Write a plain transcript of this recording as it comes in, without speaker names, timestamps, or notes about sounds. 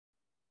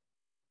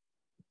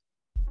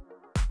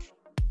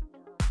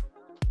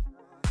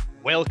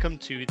Welcome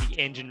to the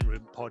Engine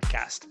Room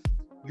podcast.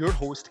 Your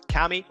host,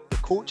 Cami, the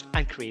coach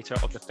and creator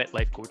of the Fit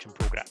Life Coaching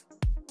Program.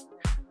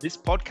 This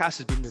podcast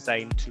has been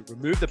designed to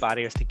remove the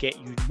barriers to get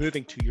you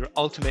moving to your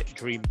ultimate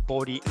dream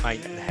body,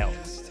 mind, and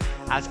health.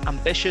 As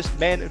ambitious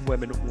men and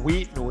women,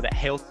 we know that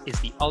health is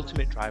the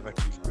ultimate driver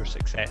to your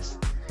success.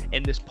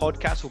 In this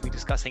podcast, we'll be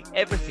discussing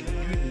everything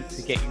you need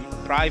to get you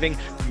thriving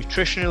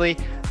nutritionally,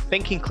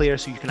 thinking clear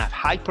so you can have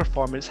high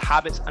performance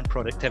habits and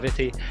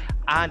productivity,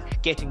 and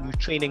getting you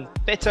training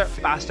fitter,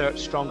 faster,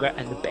 stronger,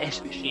 and the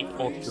best shape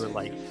of your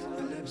life.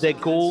 The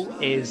goal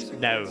is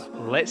now.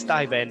 Let's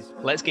dive in,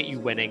 let's get you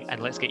winning,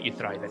 and let's get you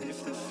thriving.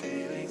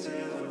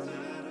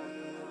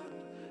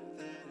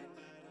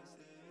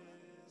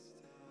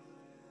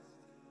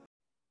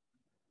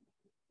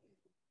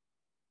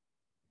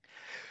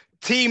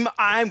 Team,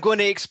 I'm going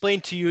to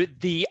explain to you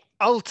the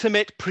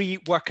ultimate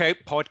pre-workout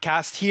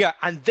podcast here,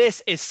 and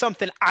this is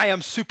something I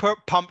am super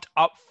pumped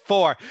up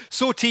for.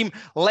 So team,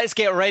 let's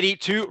get ready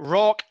to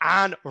rock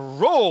and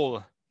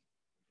roll.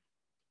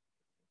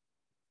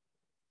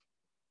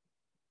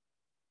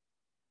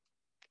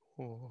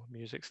 Oh,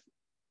 music's...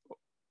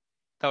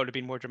 That would have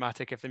been more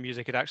dramatic if the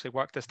music had actually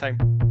worked this time.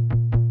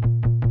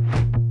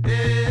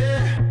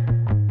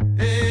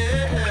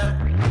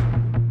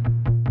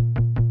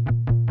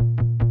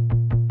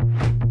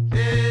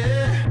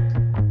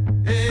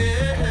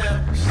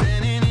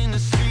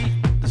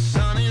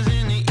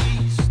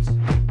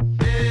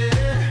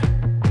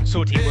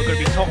 So team, we're going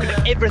to be talking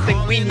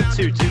everything we need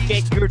to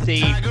get your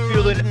day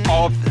full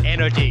of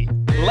energy.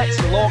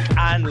 Let's lock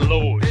and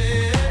load.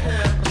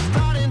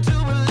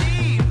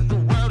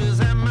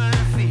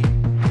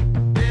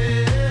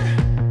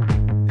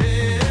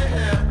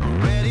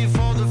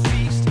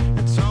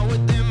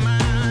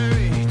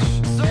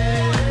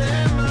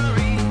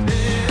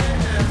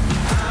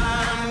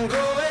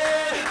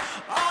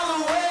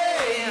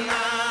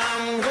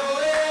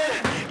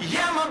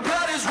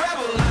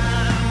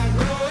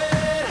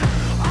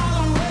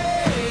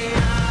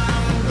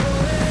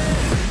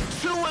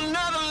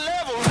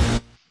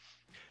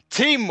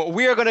 Team,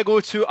 we are going to go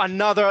to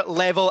another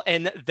level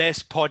in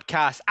this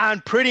podcast,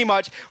 and pretty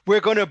much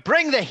we're going to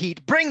bring the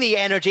heat, bring the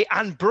energy,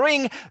 and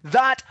bring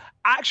that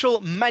actual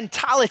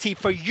mentality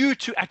for you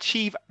to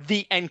achieve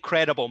the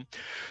incredible.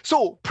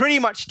 So pretty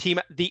much team,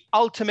 the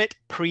ultimate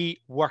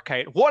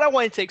pre-workout. What I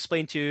wanted to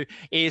explain to you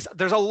is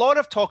there's a lot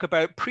of talk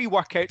about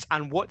pre-workouts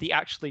and what they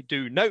actually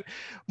do. Now,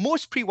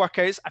 most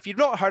pre-workouts, if you've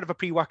not heard of a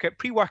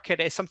pre-workout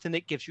is something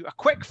that gives you a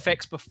quick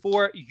fix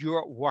before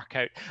your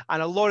workout.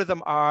 And a lot of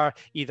them are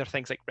either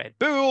things like Red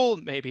Bull,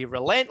 maybe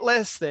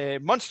Relentless,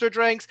 the Monster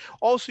drinks.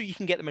 Also, you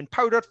can get them in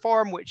powdered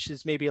form, which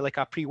is maybe like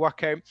a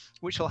pre-workout,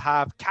 which will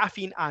have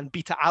caffeine and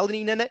beta-alanine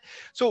in it.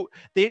 So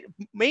the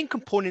main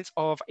components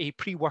of a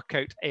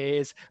pre-workout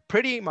is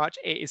pretty much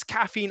it is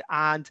caffeine,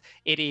 and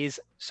it's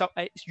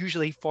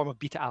usually a form of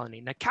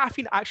beta-alanine. Now,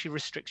 caffeine actually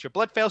restricts your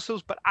blood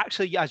vessels, but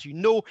actually, as you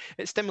know,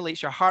 it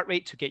stimulates your heart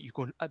rate to get you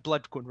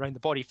blood going around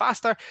the body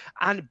faster.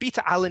 And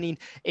beta-alanine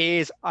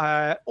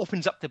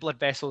opens up the blood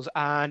vessels,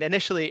 and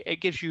initially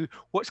it gives you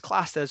what's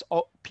classed as,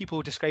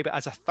 people describe it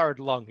as a third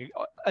lung.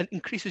 It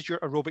increases your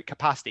aerobic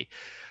capacity.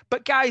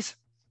 But guys,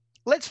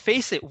 let's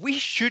face it, we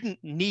shouldn't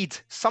need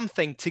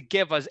something to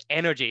give us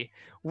energy.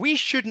 We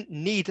shouldn't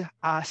need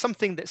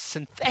something that's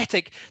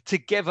synthetic to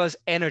give us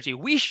energy.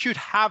 We should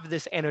have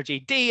this energy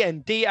day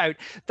in, day out,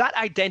 that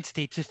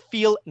identity to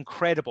feel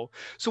incredible.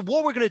 So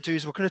what we're going to do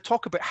is we're going to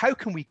talk about how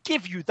can we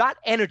give you that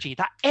energy,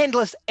 that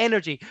endless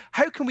energy.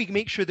 How can we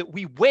make sure that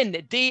we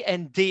win day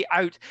in, day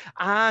out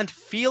and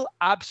feel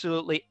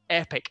absolutely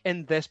epic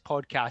in this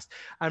podcast?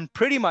 And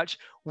pretty much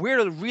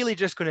we're really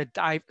just going to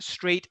dive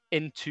straight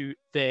into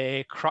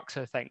the crux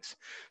of things.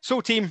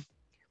 So team,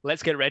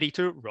 let's get ready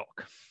to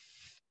rock.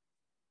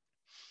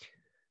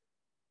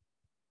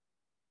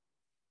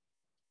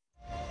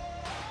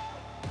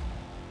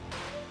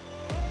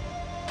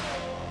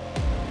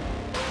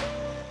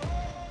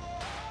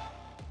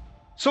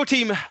 So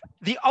team,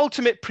 the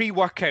ultimate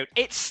pre-workout,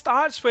 it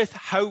starts with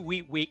how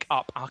we wake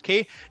up,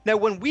 okay? Now,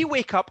 when we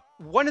wake up,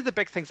 one of the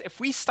big things, if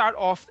we start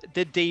off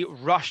the day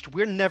rushed,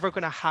 we're never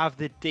going to have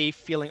the day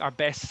feeling our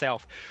best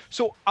self.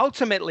 So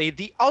ultimately,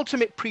 the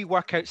ultimate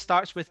pre-workout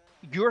starts with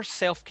your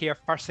self-care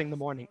first thing in the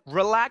morning.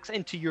 Relax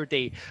into your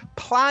day.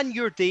 Plan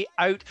your day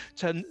out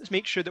to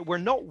make sure that we're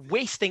not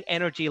wasting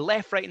energy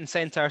left, right, and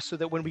center so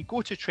that when we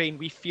go to train,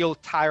 we feel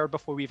tired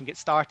before we even get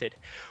started.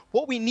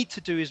 What we need to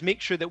do is make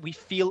sure that we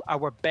feel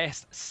our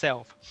best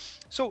self.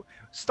 So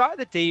start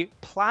the day,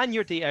 plan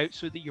your day out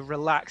so that you're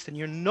relaxed and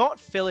you're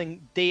not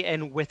filling day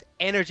in with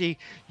energy,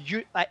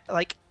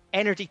 like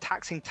energy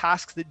taxing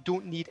tasks that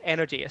don't need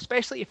energy,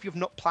 especially if you've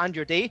not planned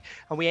your day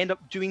and we end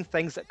up doing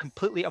things that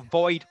completely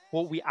avoid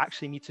what we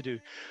actually need to do.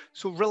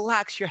 So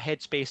relax your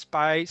headspace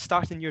by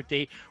starting your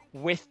day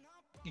with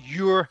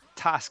your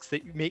tasks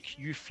that make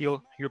you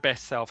feel your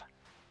best self.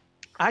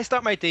 I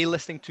start my day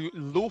listening to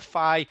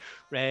lo-fi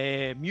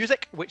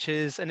music, which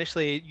is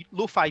initially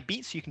lo-fi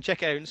beats. You can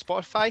check it out on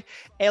Spotify,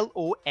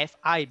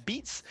 L-O-F-I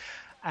beats.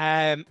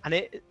 And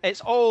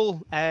it's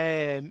all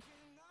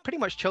pretty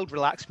much chilled,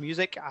 relaxed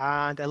music,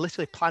 and I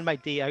literally plan my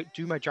day out,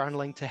 do my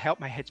journaling to help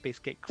my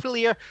headspace get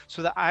clear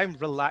so that I'm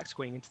relaxed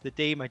going into the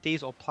day. My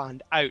day's all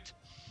planned out.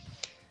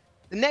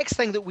 The next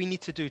thing that we need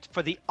to do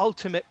for the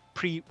ultimate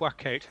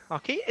pre-workout,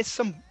 okay, is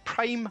some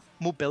prime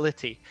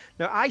mobility.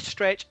 Now, I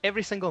stretch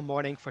every single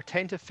morning for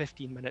 10 to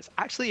 15 minutes.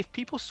 Actually, if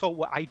people saw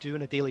what I do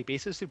on a daily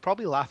basis, they'd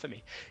probably laugh at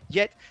me.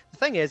 Yet, the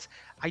thing is,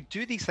 I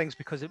do these things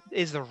because it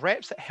is the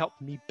reps that help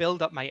me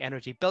build up my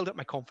energy, build up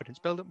my confidence,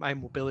 build up my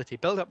mobility,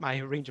 build up my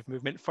range of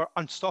movement for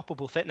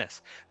unstoppable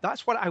fitness.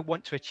 That's what I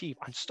want to achieve,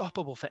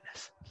 unstoppable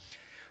fitness.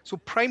 So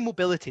prime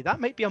mobility, that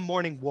might be a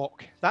morning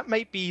walk. That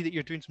might be that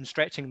you're doing some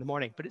stretching in the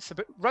morning, but it's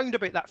about round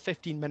about that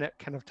 15-minute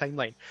kind of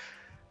timeline.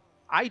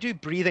 I do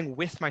breathing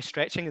with my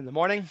stretching in the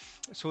morning.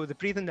 So the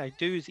breathing I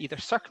do is either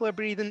circular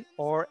breathing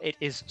or it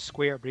is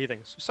square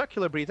breathing. So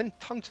circular breathing,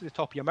 tongue to the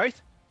top of your mouth,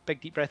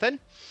 big deep breath in,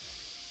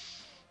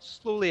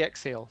 slowly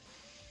exhale.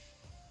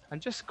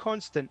 And just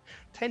constant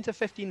 10 to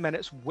 15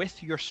 minutes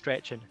with your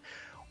stretching.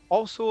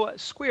 Also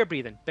square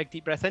breathing, big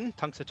deep breath in,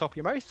 tongue to the top of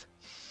your mouth,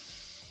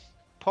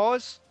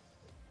 pause,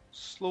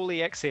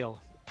 slowly exhale,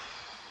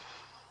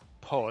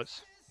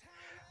 pause.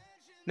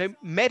 Now,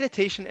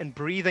 meditation and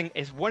breathing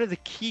is one of the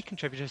key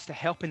contributors to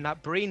helping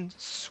that brain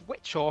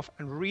switch off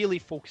and really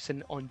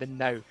focusing on the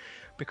now,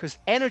 because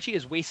energy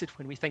is wasted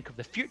when we think of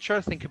the future,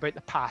 think about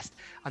the past,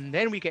 and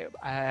then we get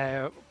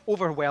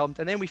overwhelmed,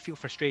 and then we feel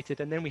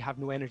frustrated, and then we have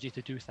no energy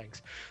to do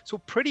things. So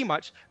pretty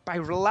much by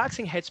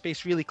relaxing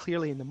headspace really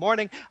clearly in the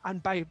morning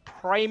and by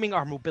priming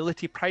our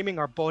mobility, priming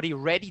our body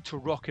ready to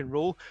rock and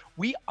roll,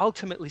 we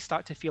ultimately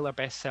start to feel our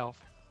best self.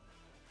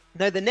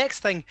 Now, the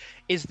next thing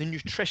is the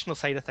nutritional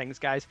side of things,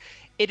 guys.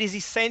 It is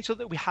essential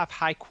that we have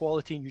high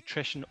quality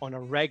nutrition on a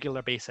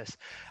regular basis.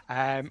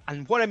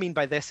 And what I mean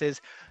by this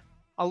is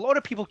a lot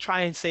of people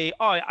try and say,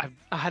 oh, I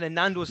had a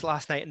Nando's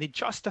last night, and they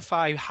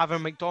justify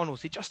having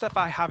McDonald's. They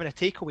justify having a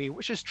takeaway,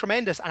 which is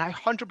tremendous. And I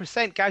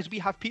 100%, guys, we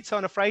have pizza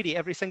on a Friday,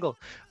 every single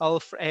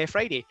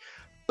Friday.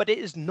 But it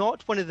is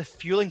not one of the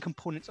fueling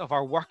components of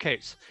our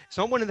workouts. It's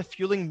not one of the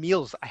fueling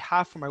meals I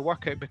have for my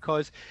workout,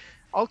 because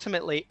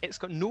ultimately it's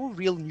got no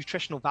real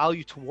nutritional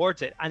value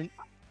towards it. And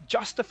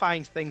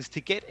justifying things to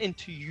get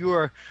into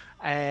your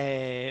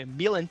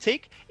meal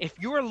intake, if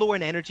you're low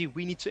in energy,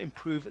 we need to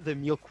improve the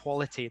meal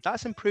quality.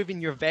 That's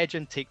improving your veg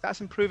intake. That's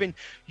improving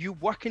you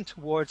working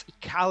towards a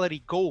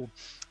calorie goal.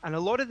 And a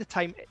lot of the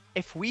time,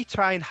 if we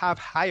try and have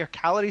higher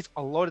calories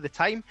a lot of the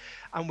time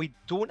and we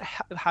don't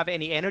have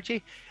any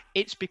energy,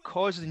 it's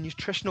because of the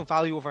nutritional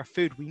value of our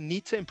food. We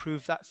need to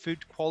improve that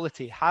food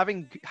quality,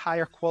 having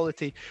higher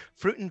quality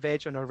fruit and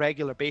veg on a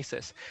regular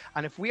basis.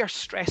 And if we are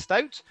stressed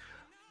out,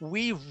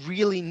 we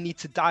really need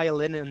to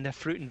dial in on the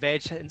fruit and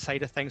veg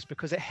side of things,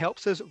 because it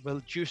helps us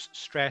reduce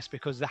stress,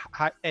 because the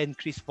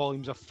increased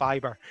volumes of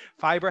fiber.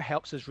 Fiber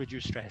helps us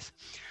reduce stress.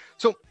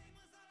 So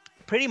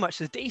pretty much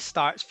the day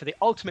starts for the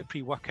ultimate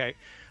pre-workout,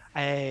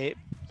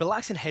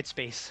 relaxing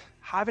headspace,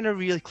 having a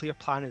really clear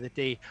plan of the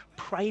day,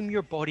 prime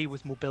your body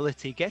with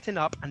mobility, getting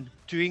up and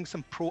doing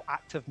some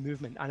proactive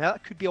movement. And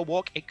that could be a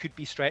walk, it could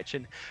be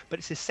stretching, but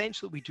it's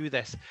essential that we do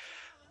this.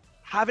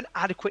 Having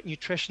adequate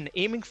nutrition,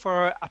 aiming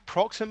for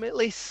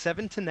approximately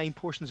 7 to 9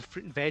 portions of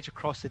fruit and veg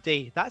across the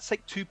day. That's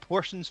like 2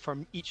 portions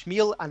from each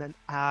meal and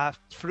a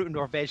fruit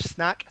or veg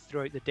snack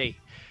throughout the day.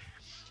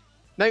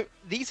 Now,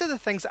 these are the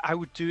things that I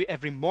would do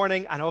every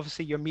morning, and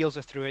obviously your meals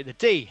are throughout the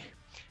day.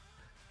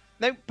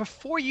 Now,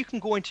 before you can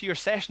go into your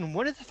session,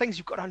 one of the things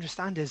you've got to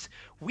understand is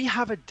we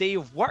have a day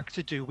of work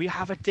to do. We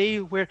have a day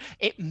where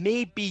it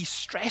may be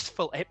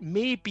stressful. It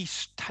may be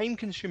time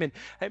consuming.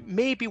 It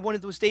may be one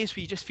of those days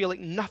where you just feel like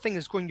nothing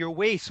is going your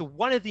way. So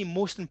one of the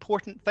most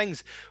important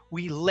things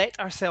we let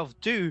ourselves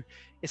do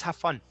is have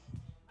fun.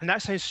 And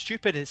that sounds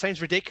stupid. It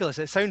sounds ridiculous.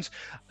 It sounds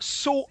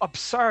so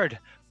absurd.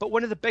 But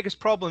one of the biggest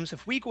problems,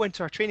 if we go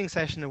into our training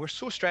session and we're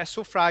so stressed,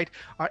 so fried,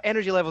 our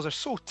energy levels are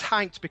so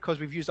tanked because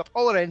we've used up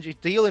all our energy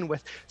dealing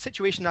with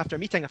situation after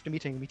meeting,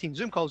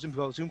 Zoom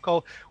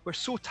call, we're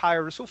so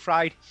tired, we're so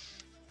fried,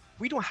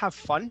 we don't have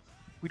fun,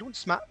 we don't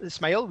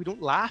smile, we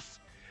don't laugh,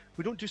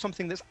 we don't do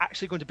something that's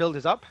actually going to build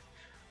us up.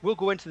 We'll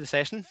go into the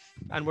session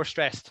and we're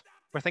stressed.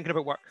 We're thinking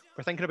about work.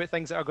 We're thinking about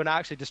things that are going to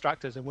actually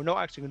distract us, and we're not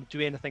actually going to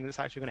do anything that's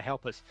actually going to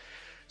help us.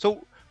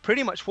 So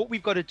pretty much what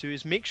we've got to do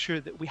is make sure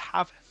that we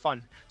have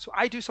fun. So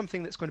I do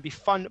something that's going to be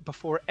fun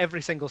before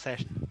every single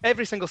session.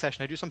 Every single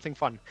session I do something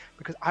fun,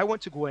 because I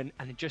want to go in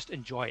and just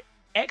enjoy it.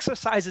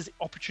 Exercise is the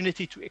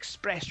opportunity to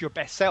express your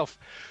best self.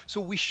 So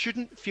we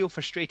shouldn't feel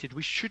frustrated.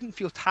 We shouldn't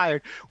feel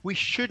tired. We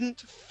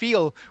shouldn't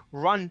feel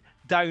run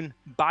down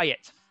by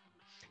it.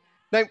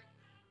 Now,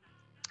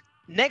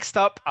 next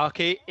up,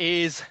 okay,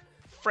 is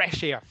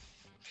fresh air.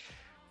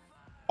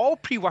 All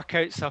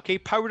pre-workouts, okay,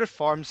 powdered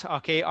forms,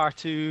 okay, are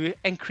to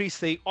increase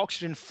the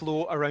oxygen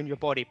flow around your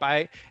body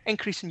by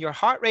increasing your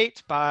heart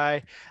rate,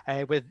 by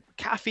with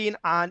caffeine,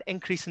 and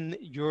increasing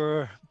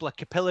your blood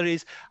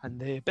capillaries and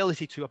the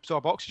ability to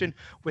absorb oxygen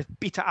with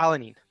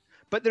beta-alanine.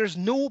 But there's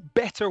no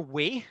better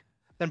way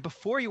than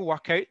before you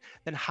work out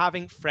than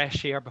having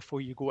fresh air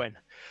before you go in.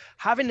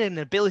 Having an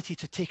ability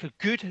to take a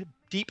good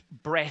deep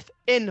breath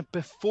in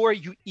before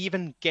you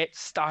even get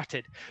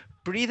started.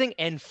 Breathing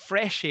in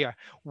fresh air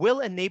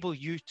will enable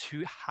you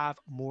to have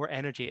more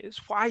energy.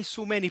 It's why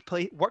so many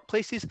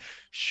workplaces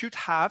should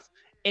have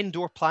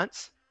indoor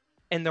plants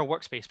in their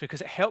workspace,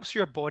 because it helps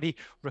your body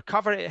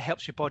recover, it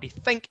helps your body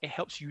think, it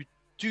helps you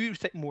do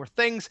more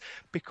things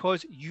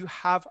because you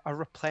have a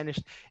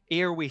replenished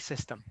airway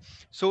system.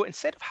 So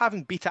instead of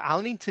having beta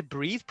alanine to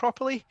breathe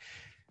properly,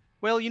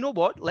 well, you know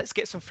what? Let's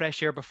get some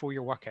fresh air before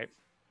your workout.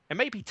 It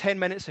might be 10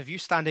 minutes of you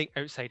standing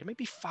outside. It might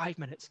be 5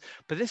 minutes,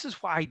 but this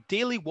is why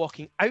daily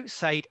walking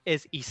outside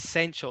is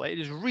essential. It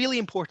is really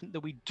important that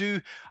we do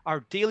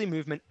our daily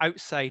movement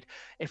outside.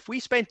 If we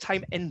spend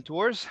time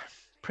indoors,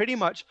 pretty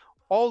much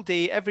all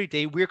day, every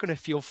day, we're going to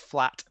feel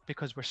flat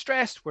because we're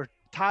stressed, we're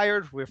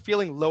tired, we're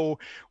feeling low,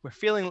 we're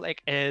feeling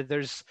like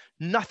there's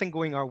nothing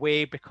going our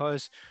way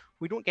because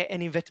we don't get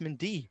any vitamin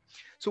D.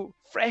 So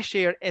fresh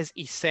air is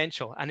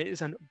essential, and it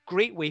is a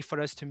great way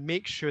for us to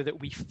make sure that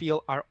we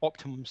feel our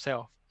optimum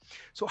self.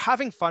 So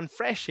having fun,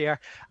 fresh air,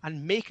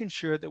 and making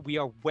sure that we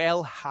are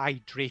well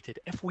hydrated.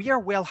 If we are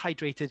well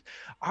hydrated,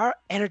 our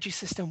energy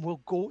system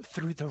will go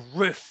through the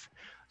roof,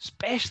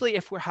 especially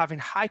if we're having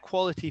high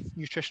quality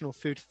nutritional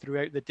food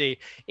throughout the day,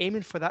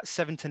 aiming for that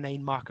 7 to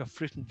 9 mark of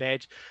fruit and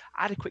veg,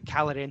 adequate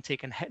calorie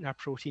intake, and hitting our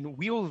protein.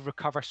 We will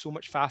recover so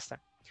much faster.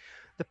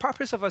 The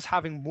purpose of us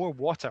having more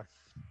water.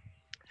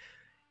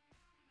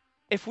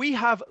 If we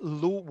have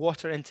low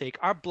water intake,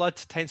 our blood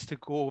tends to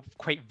go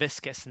quite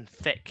viscous and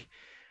thick,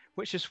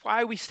 which is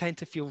why we tend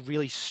to feel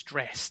really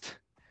stressed,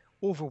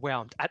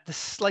 overwhelmed at the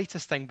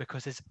slightest thing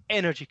because it's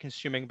energy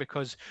consuming,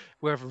 because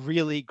we're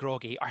really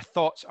groggy. Our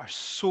thoughts are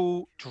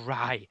so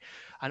dry,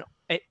 and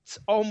it's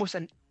almost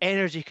an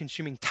energy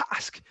consuming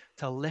task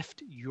to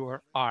lift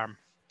your arm.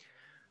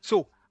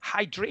 So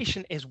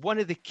hydration is one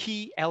of the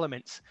key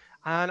elements.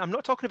 And I'm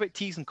not talking about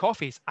teas and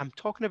coffees. I'm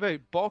talking about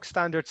bog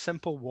standard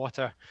simple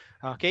water.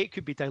 Okay, it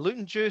could be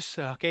diluting juice.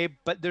 Okay,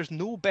 but there's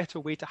no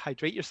better way to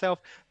hydrate yourself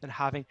than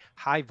having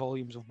high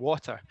volumes of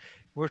water.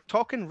 We're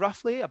talking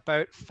roughly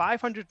about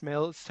 500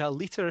 mils to a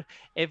liter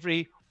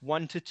every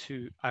 1 to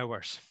 2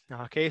 hours.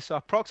 Okay, so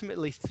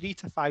approximately 3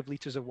 to 5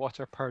 liters of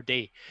water per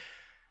day.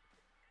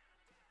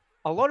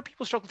 A lot of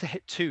people struggle to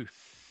hit 2,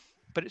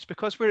 but it's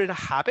because we're in a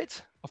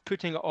habit of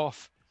putting it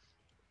off.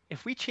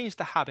 If we change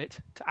the habit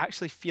to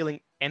actually feeling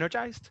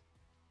energized,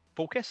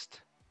 focused,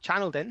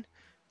 channeled in,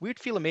 we'd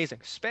feel amazing,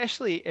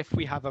 especially if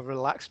we have a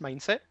relaxed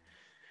mindset,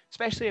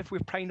 especially if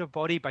we've primed our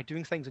body by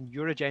doing things on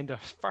your agenda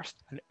first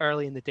and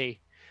early in the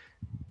day.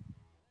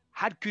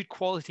 Had good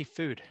quality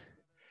food,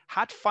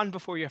 had fun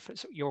before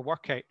your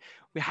workout,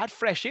 we had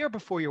fresh air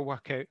before your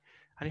workout,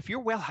 and if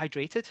you're well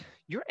hydrated,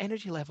 your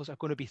energy levels are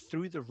going to be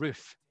through the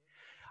roof.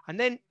 And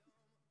then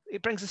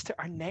it brings us to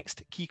our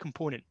next key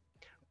component,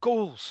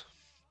 goals.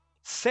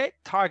 Set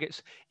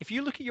targets. If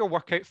you look at your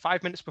workout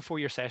 5 minutes before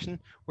your session,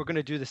 we're going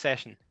to do the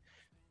session.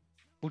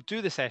 We'll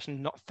do the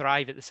session, not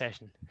thrive at the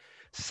session.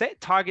 Set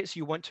targets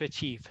you want to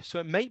achieve. So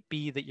it might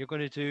be that you're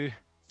going to do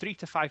 3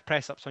 to 5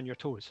 press ups on your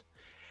toes.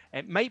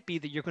 It might be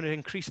that you're going to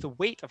increase the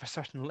weight of a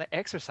certain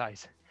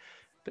exercise.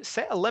 But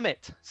set a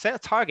limit, set a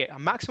target, a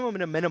maximum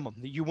and a minimum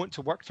that you want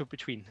to work to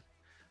between.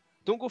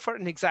 Don't go for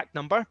an exact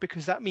number,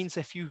 because that means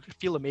if you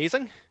feel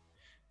amazing,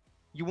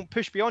 you won't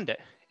push beyond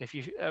it.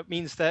 It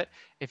means that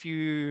if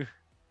you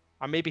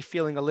are maybe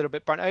feeling a little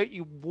bit burnt out,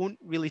 you won't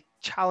really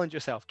challenge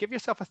yourself. Give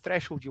yourself a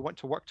threshold you want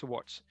to work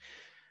towards.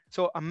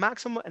 So a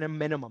maximum and a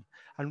minimum,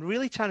 and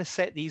really trying to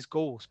set these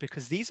goals,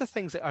 because these are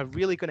things that are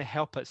really going to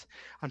help us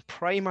and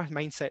prime our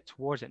mindset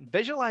towards it. And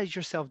visualize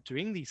yourself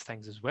doing these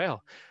things as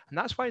well. And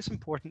that's why it's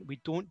important we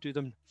don't do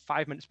them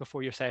 5 minutes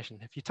before your session.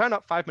 If you turn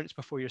up 5 minutes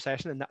before your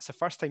session and that's the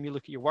first time you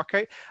look at your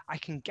workout, I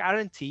can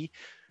guarantee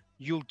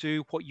you'll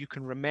do what you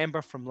can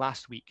remember from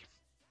last week,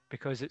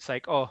 because it's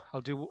like, oh,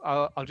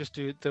 I'll just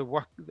do the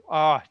work. Do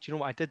you know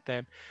what I did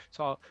then?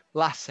 So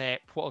last set,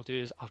 what I'll do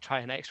is I'll try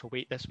an extra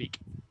weight this week.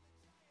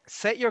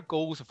 Set your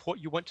goals of what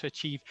you want to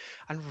achieve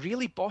and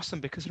really boss them,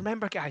 because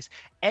remember, guys,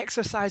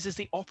 exercise is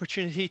the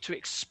opportunity to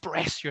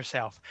express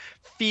yourself.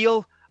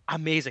 Feel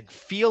amazing,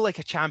 feel like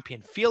a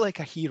champion, feel like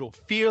a hero,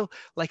 feel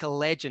like a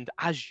legend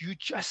as you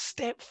just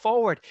step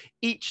forward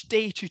each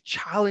day to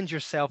challenge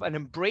yourself and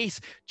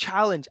embrace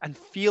challenge and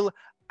feel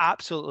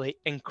absolutely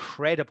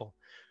incredible.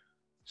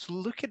 So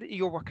look at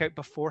your workout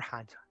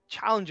beforehand,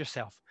 challenge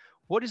yourself.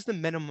 What is the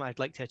minimum I'd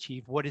like to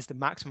achieve? What is the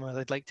maximum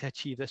I'd like to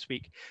achieve this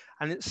week?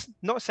 And it's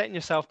not setting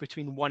yourself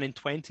between 1 and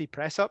 20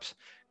 press ups.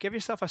 Give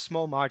yourself a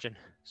small margin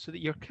so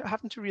that you're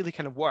having to really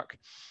kind of work.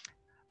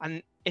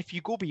 And if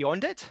you go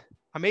beyond it,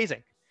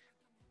 amazing.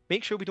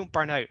 Make sure we don't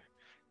burn out.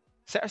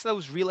 Set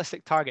ourselves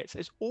realistic targets.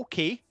 It's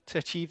okay to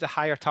achieve the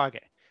higher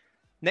target.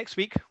 Next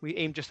week, we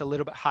aim just a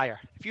little bit higher.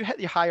 If you hit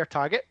the higher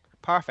target,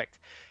 perfect.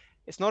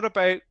 It's not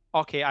about,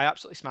 okay, I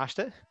absolutely smashed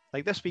it.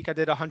 Like this week, I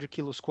did 100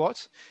 kilo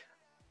squats.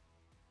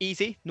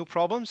 Easy, no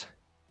problems.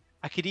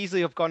 I could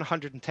easily have gone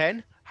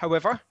 110.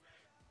 However,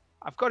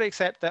 I've got to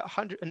accept that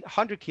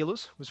 100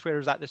 kilos was where I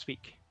was at this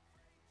week.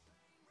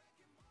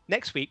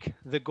 Next week,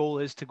 the goal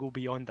is to go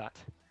beyond that,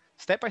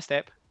 step by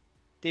step,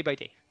 day by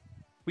day,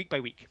 week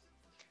by week.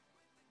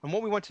 And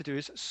what we want to do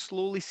is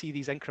slowly see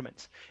these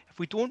increments. If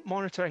we don't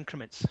monitor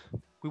increments,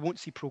 we won't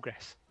see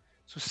progress.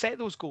 So set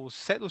those goals,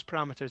 set those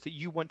parameters that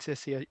you want to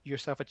see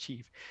yourself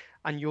achieve,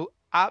 and you'll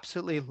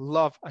absolutely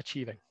love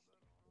achieving.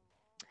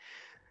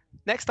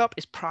 Next up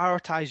is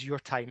prioritize your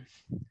time.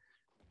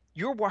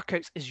 Your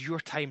workouts is your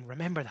time.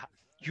 Remember that.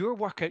 Your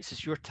workouts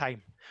is your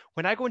time.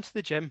 When I go into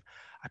the gym,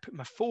 I put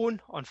my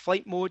phone on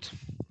flight mode.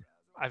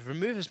 I've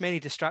removed as many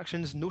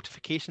distractions,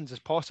 notifications as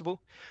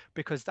possible,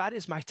 because that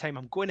is my time.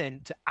 I'm going in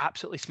to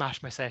absolutely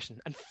smash my session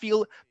and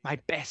feel my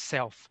best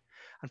self.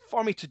 And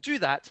for me to do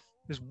that,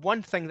 there's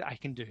one thing that I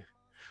can do.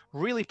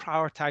 Really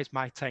prioritize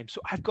my time.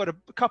 So I've got a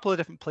couple of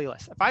different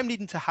playlists. If I'm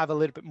needing to have a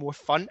little bit more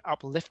fun,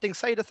 uplifting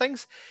side of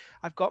things,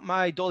 I've got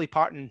my Dolly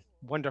Parton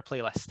Wonder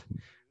playlist.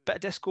 Bit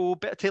of disco,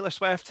 bit of Taylor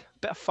Swift,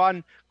 bit of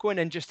fun, going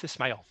in just to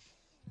smile.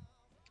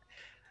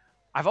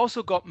 I've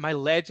also got my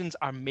Legends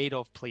Are Made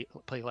Of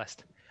playlist.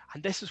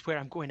 And this is where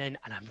I'm going in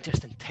and I'm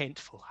just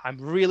intentful. I'm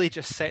really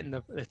just setting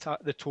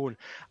the tone.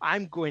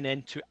 I'm going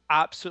in to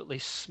absolutely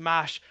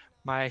smash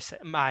my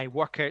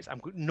workouts. I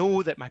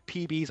know that my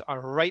PBs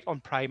are right on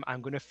prime.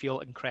 I'm going to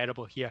feel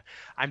incredible here.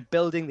 I'm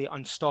building the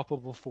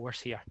unstoppable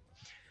force here.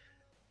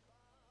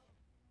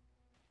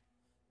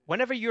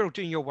 Whenever you're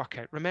doing your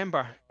workout,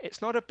 remember,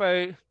 it's not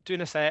about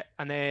doing a set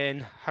and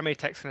then how many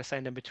texts can I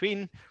send in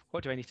between?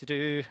 What do I need to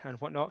do and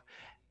whatnot?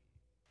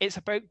 It's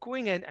about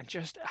going in and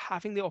just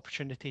having the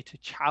opportunity to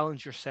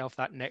challenge yourself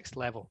that next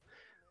level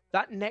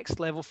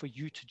for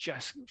you to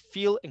just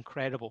feel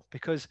incredible,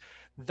 because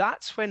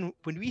that's when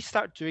we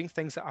start doing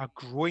things that are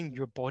growing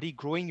your body,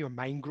 growing your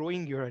mind,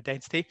 growing your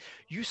identity,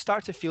 you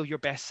start to feel your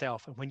best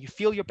self. And when you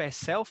feel your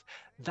best self,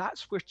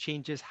 that's where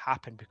changes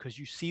happen, because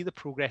you see the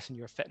progress in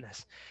your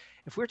fitness.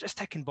 If we're just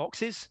ticking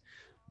boxes,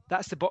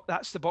 that's the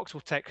box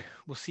we'll tick.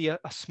 We'll see a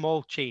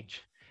small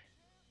change.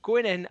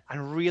 Going in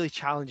and really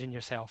challenging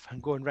yourself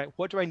and going, right,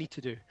 what do I need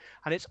to do?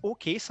 And it's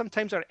okay.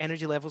 Sometimes our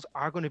energy levels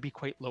are going to be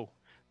quite low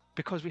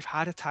because we've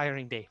had a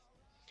tiring day.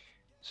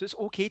 So it's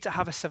okay to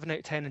have a 7 out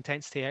of 10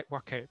 intensity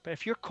workout. But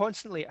if you're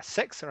constantly a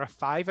 6 or a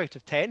 5 out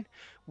of 10,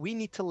 we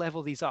need to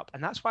level these up.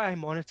 And that's why I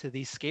monitor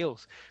these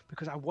scales,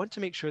 because I want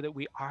to make sure that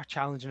we are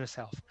challenging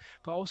ourselves,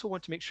 but I also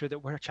want to make sure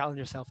that we're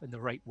challenging ourselves in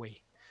the right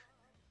way.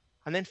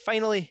 And then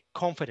finally,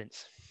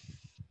 confidence.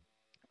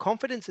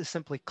 Confidence is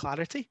simply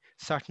clarity,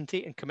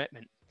 certainty, and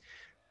commitment.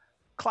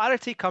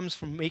 Clarity comes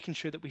from making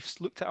sure that we've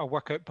looked at our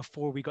workout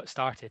before we got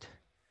started.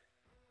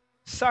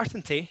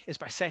 Certainty is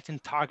by setting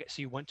targets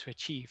you want to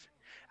achieve.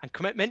 And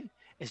commitment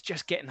is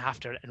just getting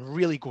after it and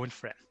really going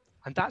for it.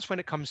 And that's when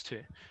it comes to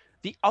it.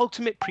 The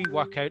ultimate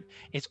pre-workout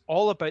is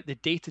all about the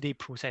day-to-day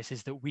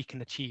processes that we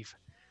can achieve.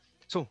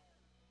 So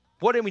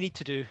what we need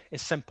to do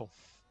is simple.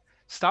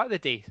 Start the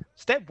day.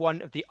 Step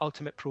 1 of the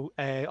ultimate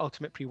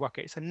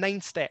pre-workout. It's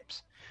 9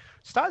 steps.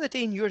 Start the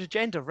day in your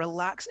agenda.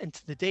 Relax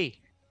into the day.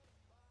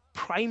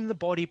 Prime the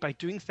body by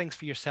doing things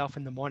for yourself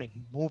in the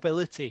morning.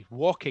 Mobility,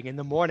 walking in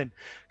the morning.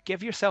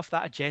 Give yourself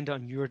that agenda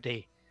on your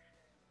day.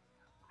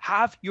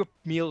 Have your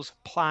meals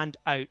planned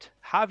out.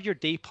 Have your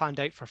day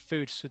planned out for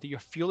food so that you're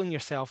fueling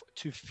yourself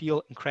to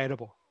feel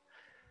incredible.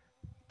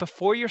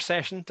 Before your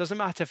session, doesn't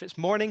matter if it's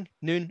morning,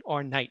 noon,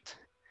 or night.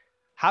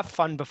 Have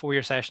fun before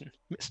your session.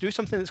 Do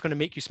something that's going to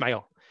make you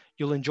smile.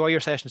 You'll enjoy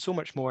your session so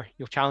much more.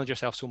 You'll challenge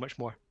yourself so much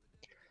more.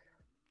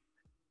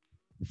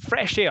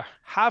 Fresh air.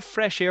 Have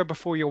fresh air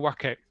before your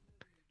workout.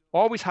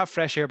 Always have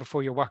fresh air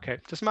before your workout.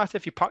 Doesn't matter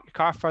if you park your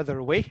car further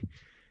away.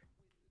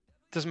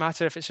 Doesn't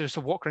matter if it's just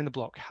a walk around the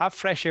block. Have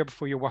fresh air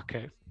before your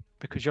workout,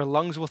 because your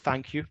lungs will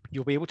thank you.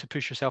 You'll be able to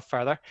push yourself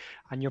further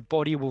and your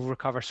body will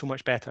recover so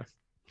much better.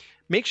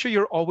 Make sure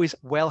you're always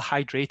well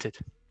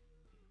hydrated.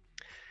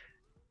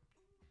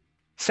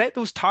 Set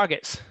those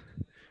targets.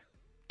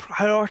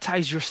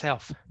 Prioritize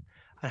yourself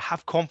and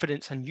have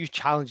confidence in you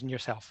challenging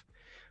yourself.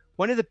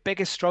 One of the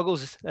biggest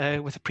struggles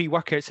with the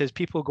pre-workouts is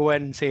people go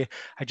in and say,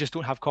 I just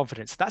don't have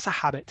confidence. That's a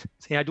habit.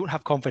 Saying I don't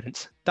have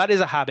confidence. That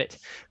is a habit,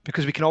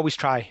 because we can always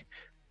try.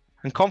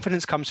 And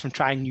confidence comes from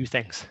trying new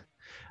things.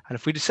 And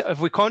if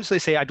we constantly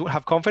say, I don't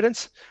have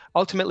confidence,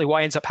 ultimately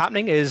what ends up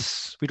happening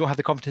is we don't have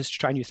the confidence to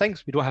try new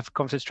things. We don't have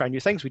confidence to try new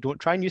things. We don't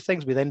try new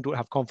things. We then don't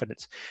have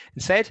confidence.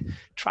 Instead,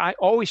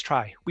 always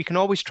try. We can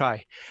always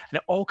try. And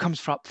it all comes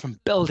from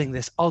building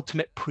this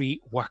ultimate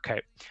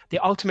pre-workout. The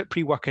ultimate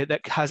pre-workout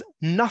that has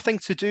nothing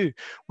to do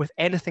with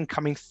anything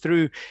coming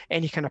through,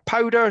 any kind of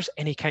powders,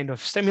 any kind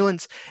of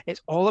stimulants.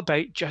 It's all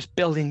about just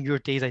building your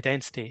day's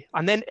identity.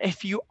 And then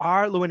if you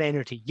are low in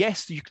energy,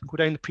 yes, you can go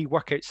down the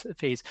pre-workout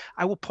phase.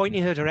 I will point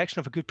you in the direction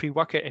of a good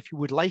pre-workout if you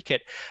would like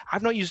it.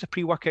 I've not used a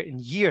pre-workout in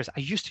years. I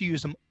used to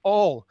use them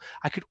all.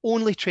 I could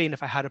only train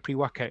if I had a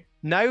pre-workout.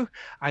 Now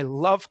I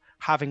love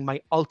having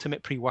my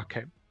ultimate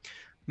pre-workout.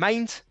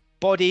 Mind,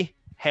 body,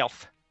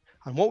 health.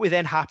 And what we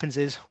then happens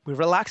is we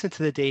relax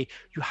into the day.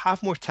 You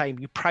have more time.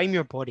 You prime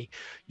your body.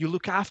 You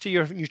look after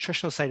your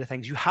nutritional side of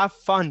things. You have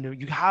fun.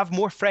 You have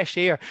more fresh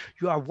air.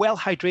 You are well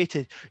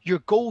hydrated. Your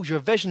goals, your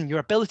vision, your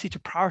ability to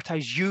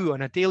prioritize you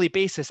on a daily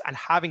basis and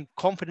having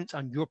confidence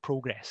on your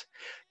progress.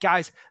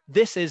 Guys,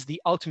 this is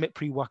the ultimate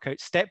pre-workout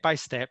step by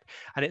step.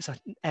 And it's a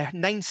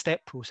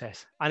 9-step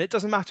process. And it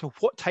doesn't matter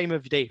what time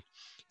of day.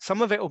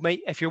 Some of it will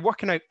make, if you're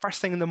working out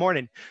first thing in the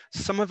morning,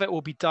 some of it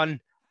will be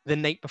done the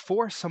night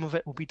before. Some of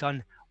it will be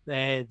done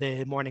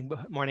the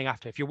morning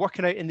after. If you're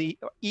working out in the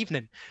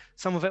evening,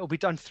 some of it will be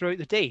done throughout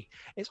the day.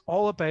 It's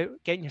all about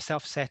getting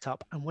yourself set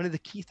up. And one of the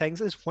key things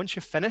is once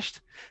you're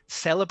finished,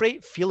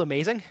 celebrate, feel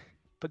amazing,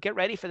 but get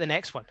ready for the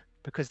next one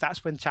because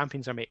that's when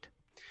champions are made.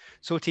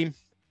 So team,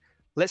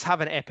 let's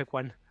have an epic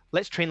one.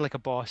 Let's train like a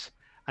boss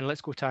and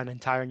let's go to an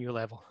entire new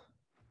level.